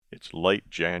It's late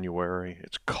January.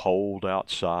 It's cold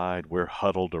outside. We're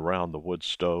huddled around the wood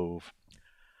stove.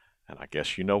 And I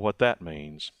guess you know what that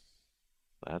means.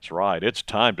 That's right. It's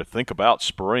time to think about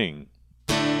spring.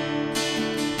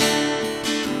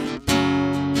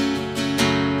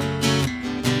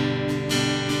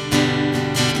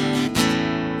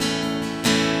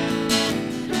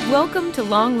 Welcome to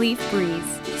Longleaf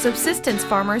Breeze, subsistence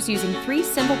farmers using 3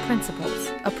 simple principles,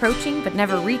 approaching but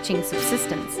never reaching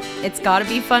subsistence. It's gotta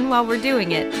be fun while we're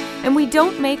doing it, and we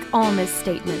don't make all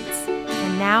misstatements.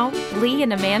 And now, Lee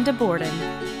and Amanda Borden.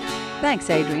 Thanks,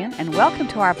 Adrian, and welcome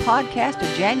to our podcast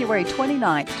of January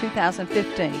 29th,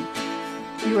 2015.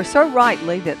 You were so right,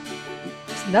 Lee, that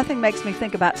nothing makes me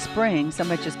think about spring so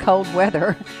much as cold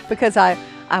weather, because I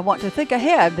want to think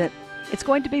ahead that it's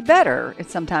going to be better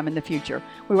at some time in the future.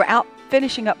 We were out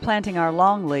finishing up planting our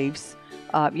long leaves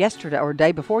yesterday, or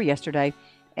day before yesterday,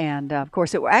 and of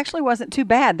course it actually wasn't too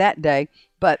bad that day,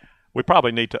 but we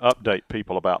probably need to update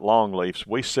people about longleafs.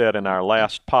 We said in our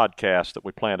last podcast that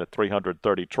we planted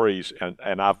 330 trees,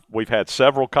 and we've had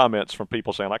several comments from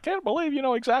people saying, I can't believe you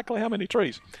know exactly how many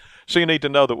trees. So you need to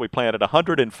know that we planted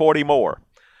 140 more,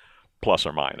 plus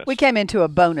or minus. We came into a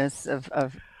bonus of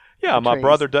yeah, my trees.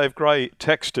 brother Dave Gray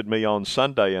texted me on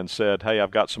Sunday and said, hey,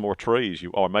 I've got some more trees,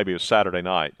 or maybe it was Saturday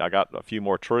night. I got a few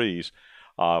more trees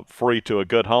free to a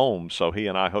good home. So he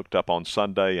and I hooked up on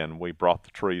Sunday, and we brought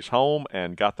the trees home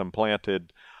and got them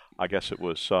planted. I guess it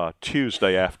was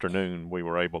Tuesday afternoon we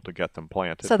were able to get them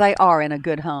planted. So they are in a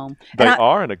good home. They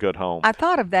are in a good home. I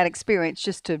thought of that experience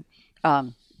just to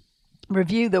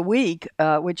review the week,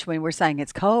 which when we're saying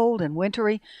it's cold and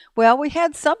wintry. Well, we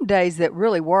had some days that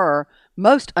really were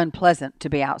most unpleasant to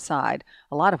be outside.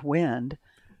 A lot of wind.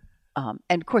 And,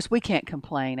 of course, we can't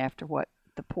complain after what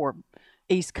the poor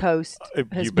East Coast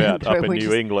has you bet. been through. Up in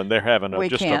New England, they're having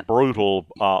a brutal,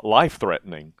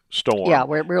 life-threatening storm. Yeah,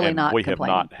 we're really and not we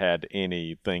complaining. have not had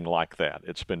anything like that.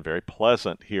 It's been very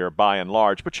pleasant here by and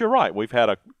large. But you're right. We've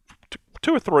had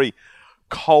 2 or 3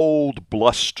 cold,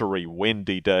 blustery,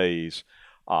 windy days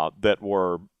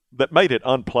that made it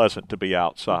unpleasant to be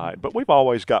outside. But we've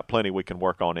always got plenty we can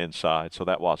work on inside, so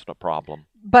that wasn't a problem.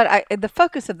 But the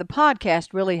focus of the podcast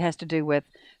really has to do with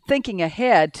thinking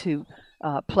ahead to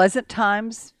pleasant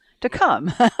times to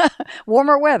come,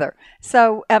 warmer weather.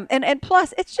 So, and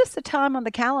plus, it's just a time on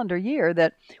the calendar year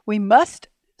that we must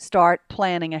start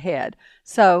planning ahead.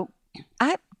 So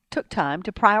I took time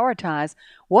to prioritize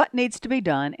what needs to be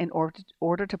done in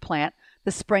order to plant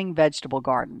the spring vegetable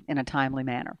garden in a timely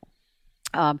manner.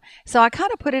 So I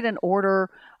kind of put it in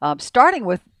order, starting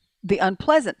with the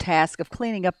unpleasant task of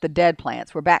cleaning up the dead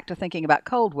plants. We're back to thinking about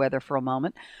cold weather for a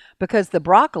moment, because the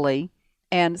broccoli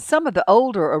and some of the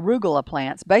older arugula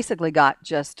plants basically got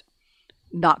just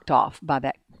knocked off by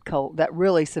that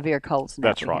really severe cold snap.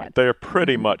 That's right. They're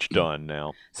pretty much done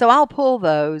now. So I'll pull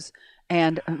those.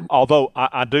 And although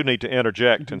I do need to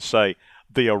interject and say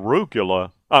the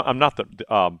arugula,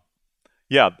 the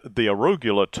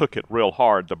arugula took it real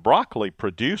hard. The broccoli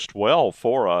produced well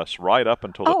for us right up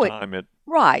until the time it.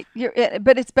 Right.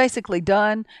 But it's basically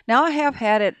done. Now I have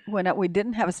had it when we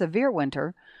didn't have a severe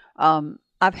winter.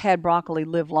 I've had broccoli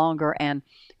live longer and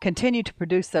continue to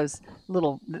produce those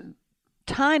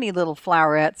tiny little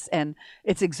flowerets, and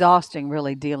it's exhausting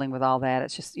really dealing with all that.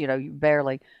 It's just, you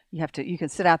can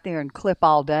sit out there and clip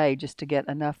all day just to get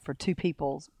enough for 2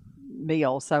 people's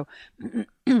meal. So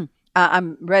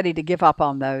I'm ready to give up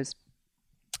on those.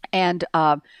 And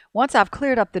once I've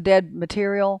cleared up the dead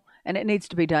material, and it needs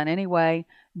to be done anyway,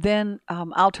 then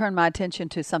I'll turn my attention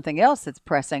to something else that's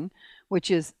pressing,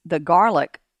 which is the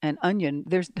garlic and onion.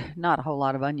 There's not a whole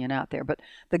lot of onion out there, but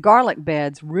the garlic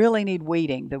beds really need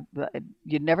weeding.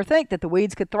 You'd never think that the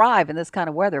weeds could thrive in this kind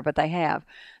of weather, but they have.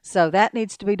 So that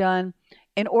needs to be done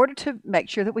in order to make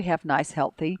sure that we have nice,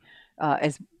 healthy,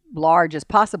 as large as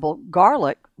possible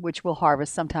garlic, which we'll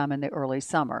harvest sometime in the early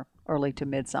to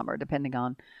midsummer, depending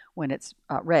on when it's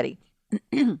ready.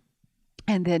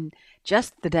 And then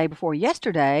just the day before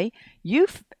yesterday, you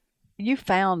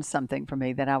found something for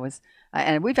me that I was,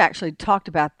 and we've actually talked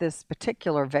about this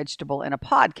particular vegetable in a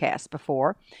podcast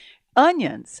before,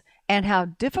 onions, and how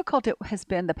difficult it has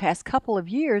been the past couple of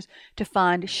years to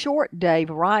find short day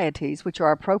varieties which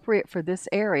are appropriate for this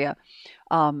area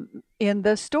in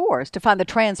the stores, to find the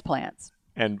transplants.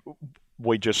 And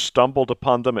we just stumbled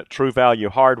upon them at True Value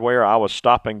Hardware. I was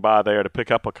stopping by there to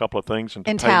pick up a couple of things and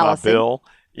to pay my bill.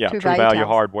 Yeah, True Value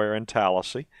Hardware in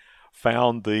Tallahassee.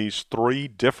 Found these 3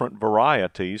 different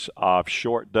varieties of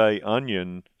short day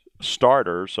onion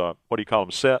starters. What do you call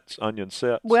them? Sets? Onion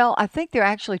sets? Well, I think they're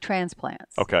actually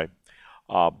transplants. Okay.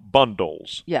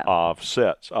 Bundles of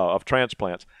sets of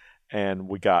transplants. And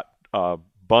we got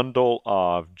bundle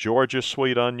of Georgia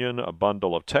sweet onion, a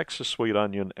bundle of Texas sweet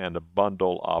onion, and a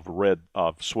bundle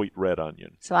of sweet red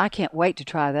onion. So I can't wait to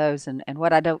try those. And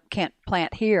what I can't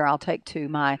plant here, I'll take to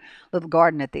my little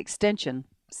garden at the Extension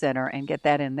Center and get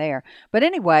that in there. But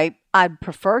anyway, I'd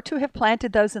prefer to have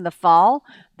planted those in the fall.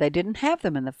 They didn't have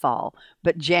them in the fall,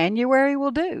 but January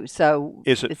will do. So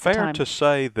is it fair to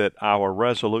say that our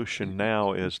resolution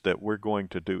now is that we're going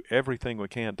to do everything we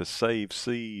can to save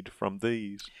seed from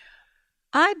these?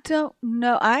 I don't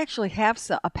know. I actually have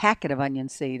a packet of onion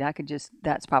seed.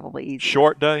 That's probably easy.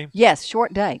 Short day? Yes,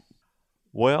 short day.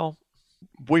 Well,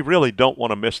 we really don't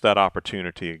want to miss that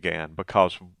opportunity again,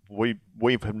 because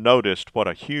we've noticed what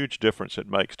a huge difference it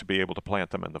makes to be able to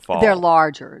plant them in the fall. They're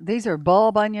larger. These are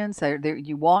bulb onions.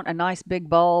 You want a nice big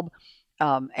bulb,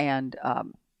 and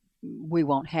we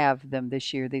won't have them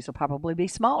this year. These will probably be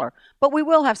smaller, but we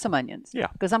will have some onions. Yeah,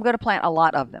 because I'm going to plant a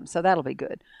lot of them, so that'll be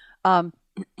good.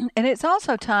 And it's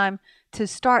also time to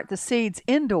start the seeds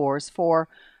indoors for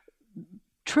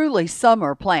truly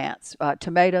summer plants,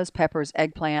 tomatoes, peppers,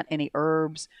 eggplant, any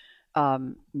herbs,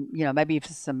 maybe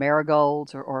some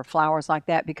marigolds or flowers like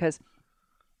that, because,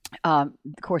 of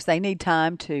course, they need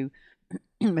time to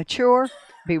mature,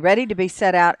 be ready to be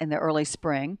set out in the early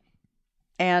spring.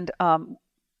 And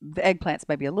the eggplants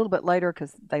maybe a little bit later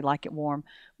because they like it warm.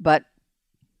 But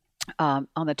on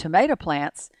the tomato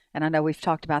plants, and I know we've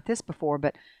talked about this before,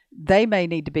 but they may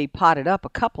need to be potted up a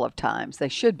couple of times. They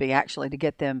should be, actually, to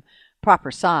get them proper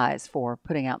size for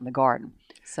putting out in the garden.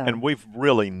 So, and we've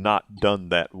really not done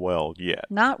that well yet.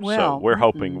 Not well. So we're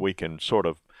hoping we can sort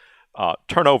of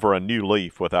turn over a new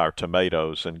leaf with our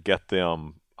tomatoes and get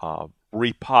them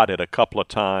repotted a couple of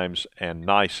times and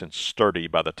nice and sturdy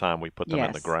by the time we put them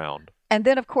in the ground. And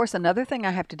then, of course, another thing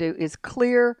I have to do is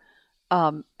clear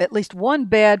at least one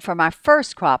bed for my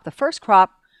first crop. The first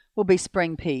crop will be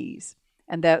spring peas.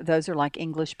 And those are like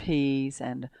English peas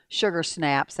and sugar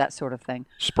snaps, that sort of thing.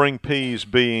 Spring peas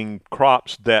being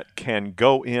crops that can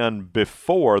go in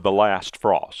before the last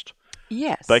frost.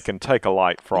 Yes. They can take a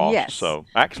light frost. Yes. So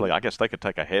actually, I guess they could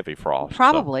take a heavy frost.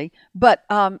 Probably. So. But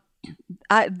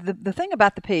the thing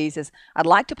about the peas is I'd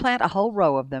like to plant a whole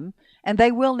row of them, and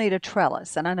they will need a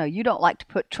trellis. And I know you don't like to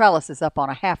put trellises up on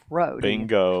a half row.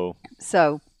 Bingo.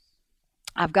 So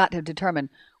I've got to determine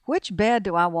which bed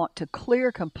do I want to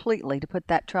clear completely to put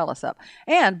that trellis up?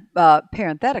 And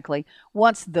parenthetically,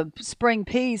 once the spring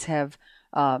peas have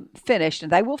finished,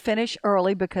 and they will finish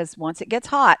early because once it gets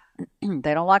hot,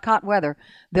 they don't like hot weather,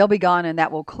 they'll be gone, and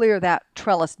that will clear that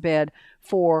trellis bed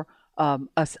for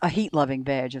a heat-loving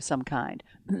veg of some kind.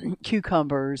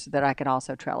 Cucumbers that I could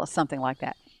also trellis, something like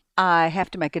that. I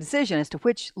have to make a decision as to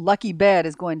which lucky bed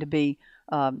is going to be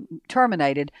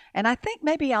terminated, and I think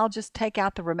maybe I'll just take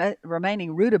out the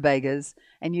remaining rutabagas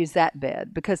and use that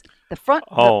bed, because the front.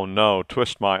 Oh no!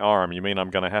 Twist my arm. You mean I'm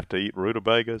going to have to eat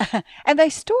rutabagas? And they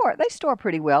store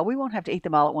pretty well. We won't have to eat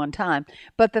them all at one time.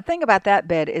 But the thing about that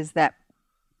bed is that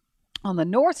on the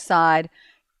north side,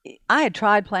 I had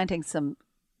tried planting some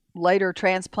later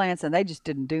transplants, and they just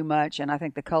didn't do much. And I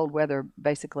think the cold weather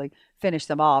basically finished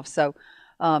them off. So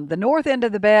the north end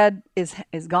of the bed is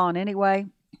gone anyway.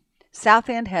 South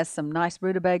end has some nice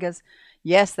rutabagas.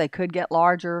 Yes, they could get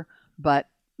larger, but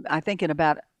I think in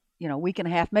about a week and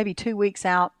a half, maybe 2 weeks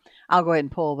out, I'll go ahead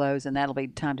and pull those, and that'll be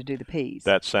time to do the peas.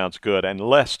 That sounds good. And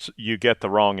lest you get the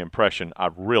wrong impression,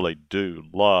 I really do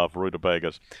love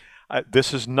rutabagas.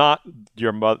 This is not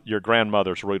your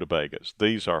grandmother's rutabagas.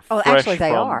 These are fresh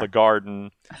from the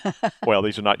garden. Well,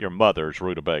 these are not your mother's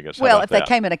rutabagas. Well, if they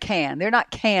came in a can. They're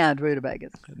not canned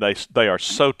rutabagas. They are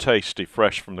so tasty,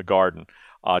 fresh from the garden.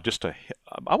 I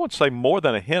wouldn't say more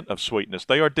than a hint of sweetness.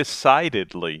 They are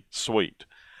decidedly sweet,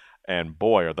 and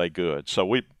boy, are they good. So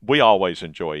we always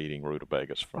enjoy eating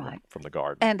rutabagas from the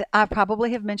garden. And I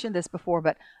probably have mentioned this before,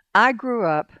 but I grew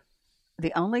up,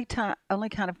 the only kind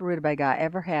of rutabaga I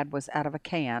ever had was out of a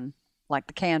can, like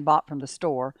the can bought from the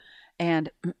store.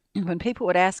 And when people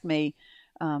would ask me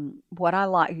what I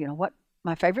like, what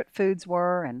my favorite foods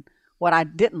were and what I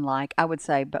didn't like, I would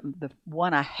say, but the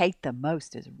one I hate the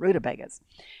most is rutabagas.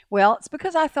 Well, it's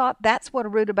because I thought that's what a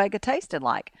rutabaga tasted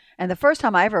like. And the first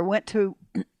time I ever went to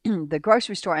the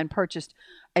grocery store and purchased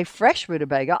a fresh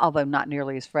rutabaga, although not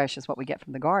nearly as fresh as what we get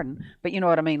from the garden, but you know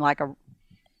what I mean, like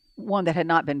one that had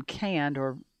not been canned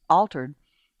or altered,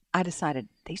 I decided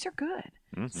these are good.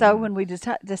 Mm-hmm. So when we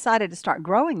decided to start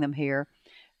growing them here,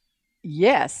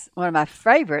 yes, one of my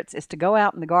favorites is to go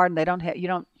out in the garden.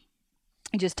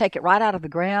 You just take it right out of the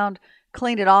ground,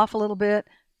 clean it off a little bit,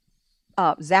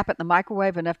 zap it in the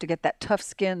microwave enough to get that tough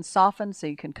skin softened so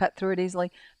you can cut through it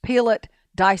easily, peel it,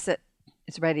 dice it,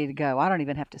 it's ready to go. I don't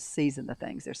even have to season the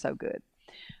things. They're so good.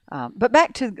 But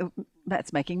back to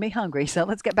that's making me hungry. So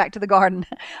let's get back to the garden.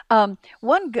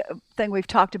 One thing we've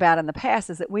talked about in the past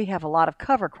is that we have a lot of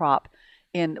cover crop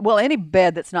any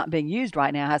bed that's not being used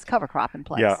right now has cover crop in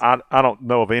place. Yeah, I don't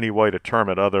know of any way to term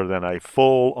it other than a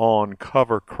full-on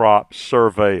cover crop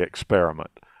survey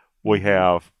experiment. We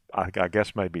have, I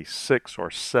guess, maybe 6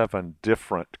 or 7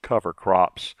 different cover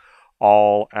crops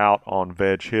all out on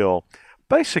Veg Hill,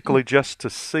 basically just to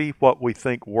see what we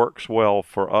think works well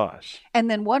for us. And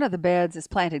then one of the beds is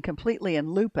planted completely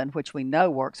in lupin, which we know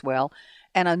works well.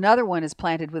 And another one is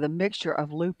planted with a mixture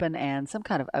of lupin and some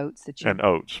kind of oats and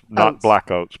oats, not black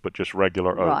oats, but just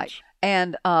regular oats. Right.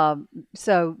 And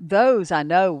so those I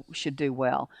know should do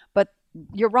well. But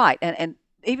you're right. And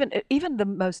even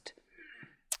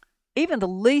the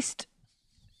least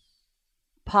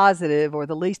positive or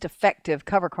the least effective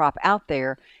cover crop out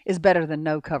there is better than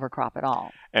no cover crop at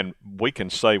all. And we can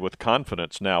say with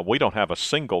confidence now, we don't have a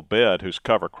single bed whose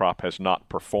cover crop has not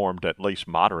performed at least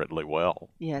moderately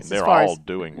well. Yes, they're all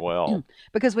doing well.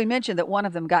 Because we mentioned that one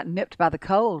of them got nipped by the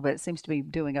cold, but it seems to be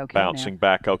doing okay Bouncing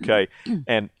back okay.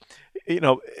 And,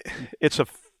 it's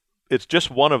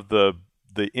just one of the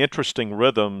interesting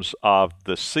rhythms of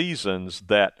the seasons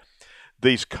that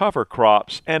these cover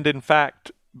crops, and in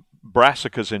fact,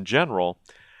 brassicas in general,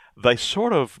 they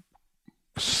sort of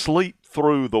sleep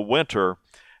through the winter,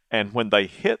 and when they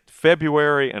hit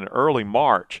February and early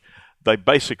March, they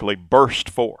basically burst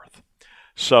forth.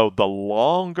 So the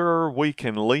longer we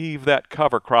can leave that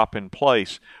cover crop in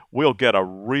place, we'll get a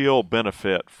real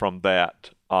benefit from that.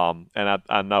 And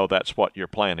I know that's what you're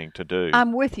planning to do.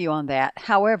 I'm with you on that.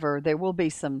 However, there will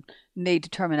be some need to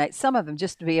terminate some of them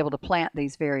just to be able to plant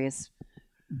these various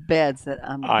beds that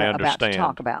I'm about to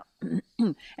talk about.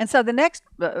 And so the next,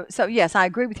 so yes, I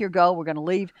agree with your goal. We're going to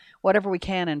leave whatever we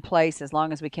can in place as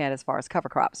long as we can as far as cover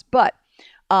crops. But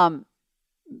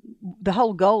the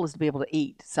whole goal is to be able to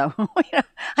eat. So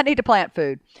I need to plant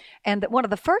food. And one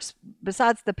of the first,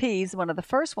 besides the peas, one of the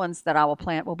first ones that I will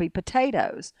plant will be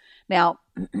potatoes. Now,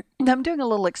 I'm doing a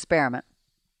little experiment.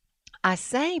 I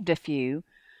saved a few.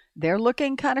 They're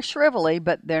looking kind of shrivelly,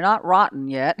 but they're not rotten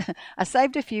yet. I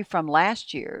saved a few from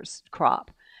last year's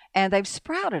crop, and they've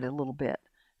sprouted a little bit.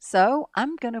 So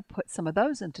I'm going to put some of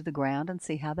those into the ground and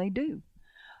see how they do.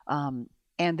 And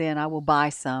then I will buy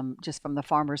some just from the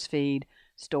Farmer's Feed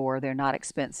store. They're not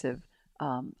expensive.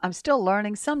 I'm still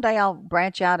learning. Someday I'll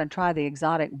branch out and try the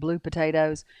exotic blue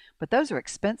potatoes, but those are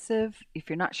expensive if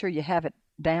you're not sure you have it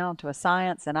down to a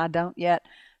science, and I don't yet.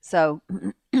 So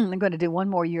I'm going to do one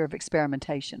more year of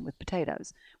experimentation with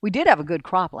potatoes. We did have a good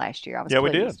crop last year. I was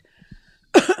pleased.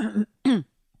 We did.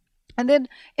 And then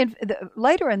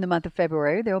later in the month of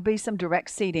February, there will be some direct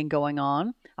seeding going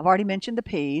on. I've already mentioned the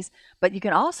peas, but you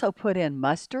can also put in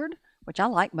mustard, which I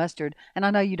like mustard, and I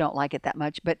know you don't like it that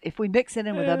much, but if we mix it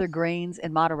in with other greens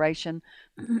in moderation,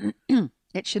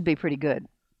 it should be pretty good.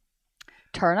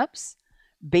 Turnips,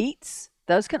 beets,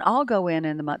 those can all go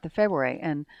in the month of February,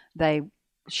 and they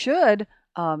should,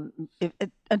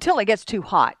 until it gets too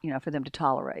hot, for them to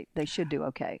tolerate. They should do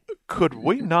okay. Could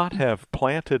we not have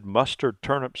planted mustard,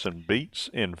 turnips, and beets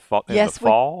in the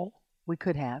fall? We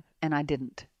could have, and I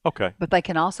didn't. Okay. But they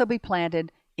can also be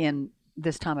planted in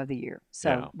this time of the year,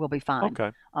 so we'll be fine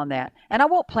on that. And I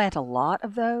won't plant a lot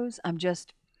of those. I'm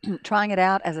just trying it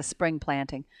out as a spring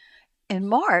planting. In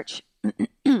March,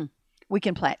 we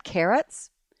can plant carrots,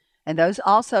 and those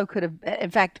also could have,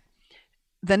 in fact,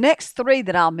 the next 3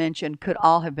 that I'll mention could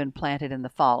all have been planted in the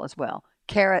fall as well.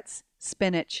 Carrots,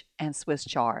 spinach, and Swiss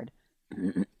chard.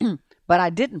 But I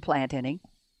didn't plant any.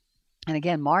 And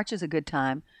again, March is a good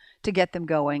time to get them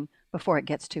going before it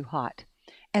gets too hot.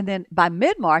 And then by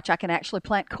mid-March, I can actually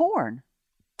plant corn.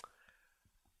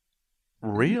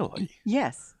 Really?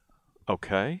 Yes.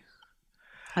 Okay.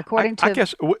 According to... I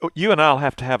guess you and I will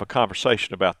have to have a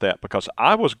conversation about that, because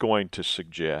I was going to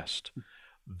suggest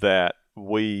that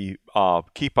we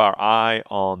keep our eye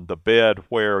on the bed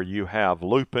where you have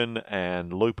lupin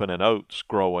and oats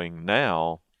growing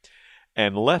now,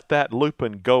 and let that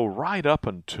lupin go right up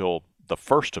until the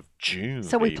 1st of June.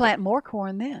 So we plant more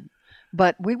corn then.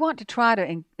 But we want to try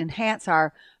to enhance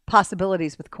our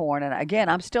possibilities with corn. And again,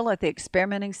 I'm still at the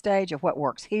experimenting stage of what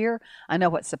works here. I know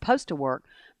what's supposed to work.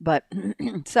 But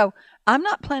so I'm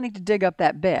not planning to dig up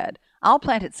that bed. I'll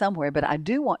plant it somewhere, but I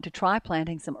do want to try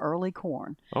planting some early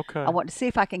corn. Okay. I want to see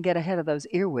if I can get ahead of those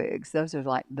earwigs. Those are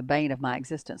like the bane of my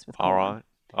existence with corn. All right.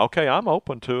 Okay, I'm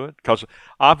open to it, because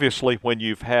obviously when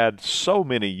you've had so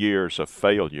many years of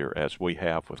failure as we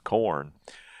have with corn,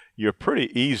 you're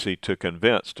pretty easy to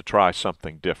convince to try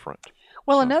something different.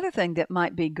 Well, another thing that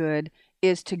might be good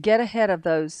is to get ahead of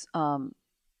those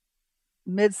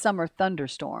midsummer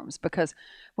thunderstorms, because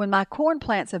when my corn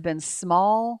plants have been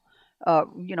small,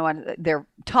 they're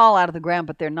tall out of the ground,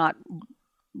 but they're not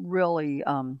really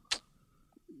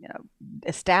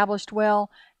established well,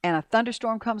 and a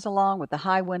thunderstorm comes along with the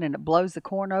high wind and it blows the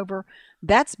corn over,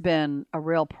 that's been a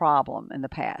real problem in the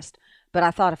past. But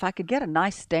I thought if I could get a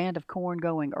nice stand of corn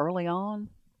going early on,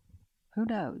 who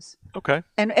knows? Okay.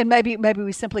 And maybe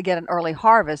we simply get an early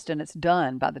harvest and it's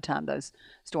done by the time those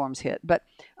storms hit. But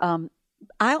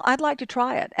I'd like to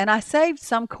try it. And I saved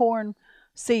some corn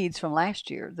seeds from last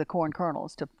year, the corn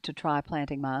kernels, to try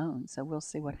planting my own. So we'll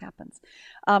see what happens.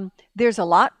 There's a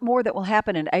lot more that will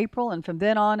happen in April and from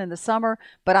then on in the summer,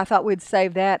 but I thought we'd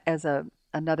save that as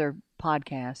another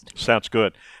podcast. Sounds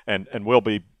good. And we'll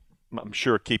be, I'm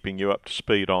sure, keeping you up to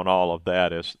speed on all of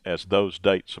that as those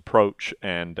dates approach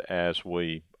and as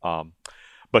we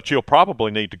but you'll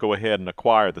probably need to go ahead and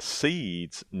acquire the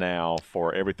seeds now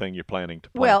for everything you're planning to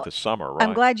plant this summer, right?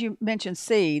 I'm glad you mentioned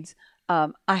seeds.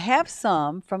 I have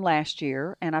some from last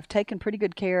year, and I've taken pretty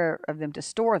good care of them to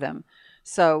store them.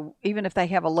 So even if they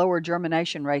have a lower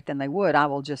germination rate than they would, I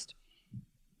will just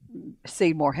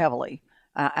seed more heavily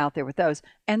out there with those.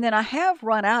 And then I have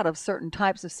run out of certain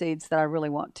types of seeds that I really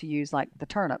want to use, like the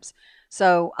turnips.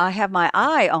 So I have my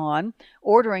eye on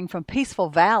ordering from Peaceful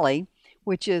Valley,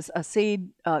 which is a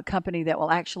seed company that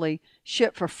will actually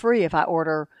ship for free if I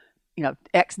order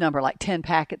X number, like 10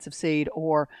 packets of seed,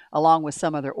 or along with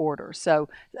some other order. So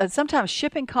sometimes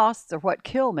shipping costs are what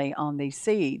kill me on these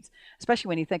seeds, especially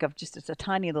when you think of just it's a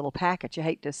tiny little package. You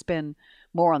hate to spend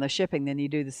more on the shipping than you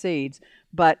do the seeds.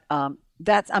 But I'm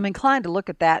inclined to look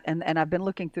at that, and I've been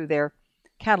looking through their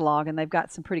catalog, and they've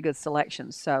got some pretty good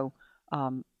selections. So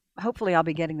hopefully I'll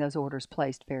be getting those orders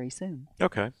placed very soon.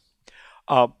 Okay.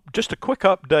 Just a quick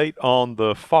update on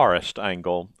the forest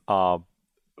angle.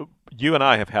 You and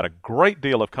I have had a great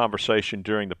deal of conversation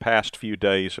during the past few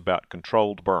days about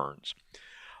controlled burns.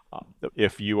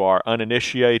 If you are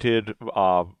uninitiated,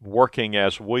 working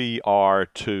as we are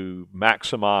to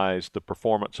maximize the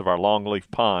performance of our longleaf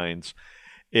pines,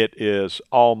 it is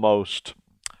almost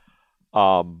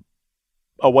a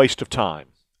waste of time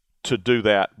to do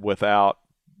that without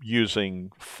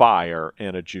using fire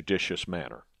in a judicious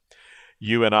manner.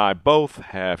 You and I both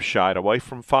have shied away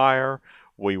from fire.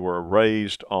 We were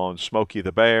raised on Smokey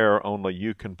the Bear, only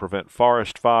you can prevent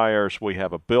forest fires. We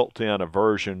have a built-in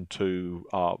aversion to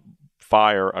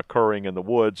fire occurring in the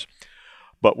woods.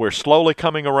 But we're slowly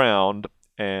coming around,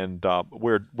 and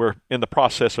we're in the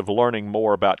process of learning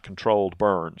more about controlled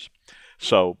burns.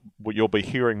 So you'll be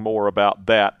hearing more about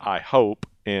that, I hope,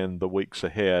 in the weeks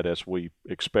ahead as we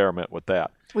experiment with that.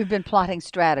 We've been plotting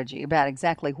strategy about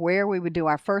exactly where we would do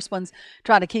our first ones,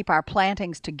 trying to keep our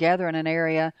plantings together in an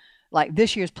area. Like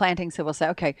this year's planting, so we'll say,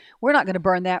 okay, we're not going to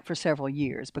burn that for several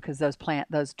years because those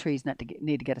trees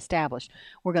need to get established.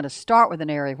 We're going to start with an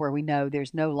area where we know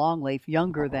there's no longleaf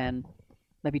younger than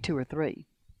maybe 2 or 3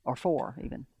 or 4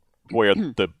 even. Where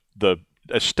the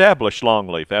established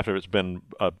longleaf, after it's been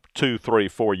 2, 3,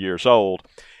 4 years old,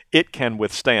 it can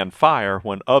withstand fire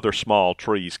when other small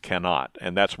trees cannot,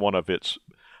 and that's one of its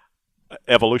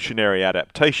evolutionary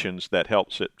adaptations that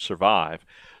helps it survive.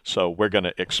 So we're going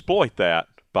to exploit that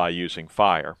by using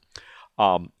fire.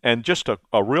 And just a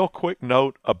real quick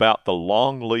note about the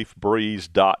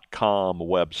longleafbreeze.com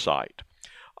website.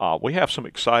 We have some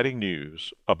exciting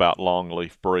news about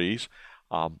longleaf breeze.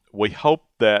 We hope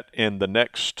that in the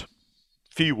next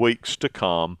few weeks to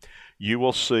come, you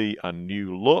will see a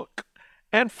new look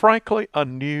and, frankly, a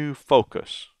new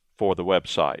focus for the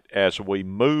website as we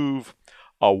move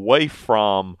away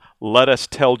from let us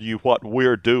tell you what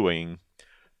we're doing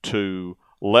to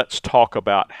let's talk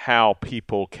about how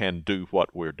people can do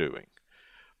what we're doing.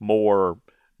 More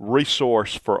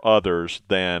resource for others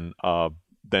than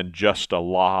just a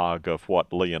log of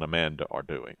what Lee and Amanda are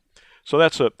doing. So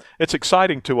it's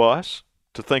exciting to us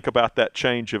to think about that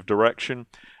change of direction,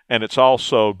 and it's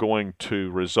also going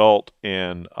to result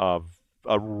in a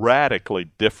radically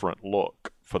different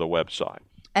look for the website.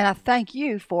 And I thank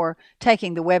you for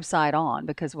taking the website on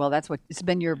because, well, it's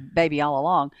been your baby all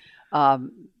along.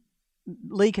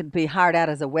 Lee can be hired out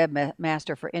as a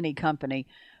webmaster for any company.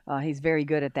 He's very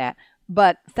good at that.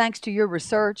 But thanks to your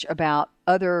research about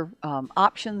other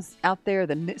options out there,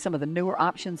 some of the newer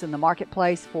options in the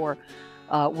marketplace for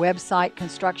website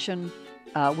construction,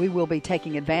 we will be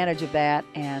taking advantage of that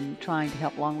and trying to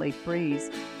help Longleaf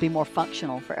Breeze be more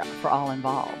functional for all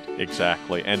involved.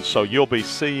 Exactly. And so you'll be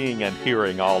seeing and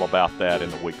hearing all about that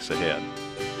in the weeks ahead.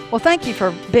 Well, thank you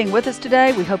for being with us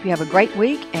today. We hope you have a great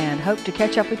week and hope to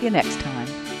catch up with you next time.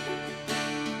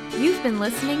 You've been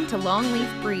listening to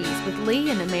Longleaf Breeze with Lee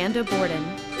and Amanda Borden.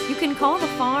 You can call the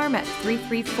farm at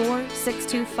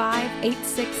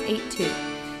 334-625-8682.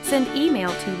 Send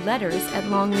email to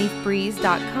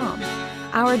letters@longleafbreeze.com.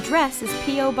 Our address is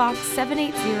P.O. Box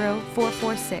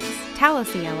 780446,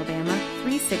 Tallahassee, Alabama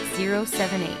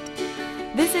 36078.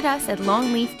 Visit us at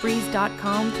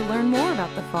longleafbreeze.com to learn more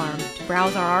about the farm, to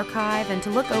browse our archive, and to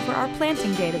look over our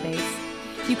planting database.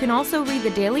 You can also read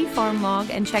the daily farm log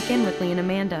and check in with Lee and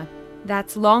Amanda.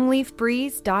 That's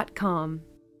longleafbreeze.com.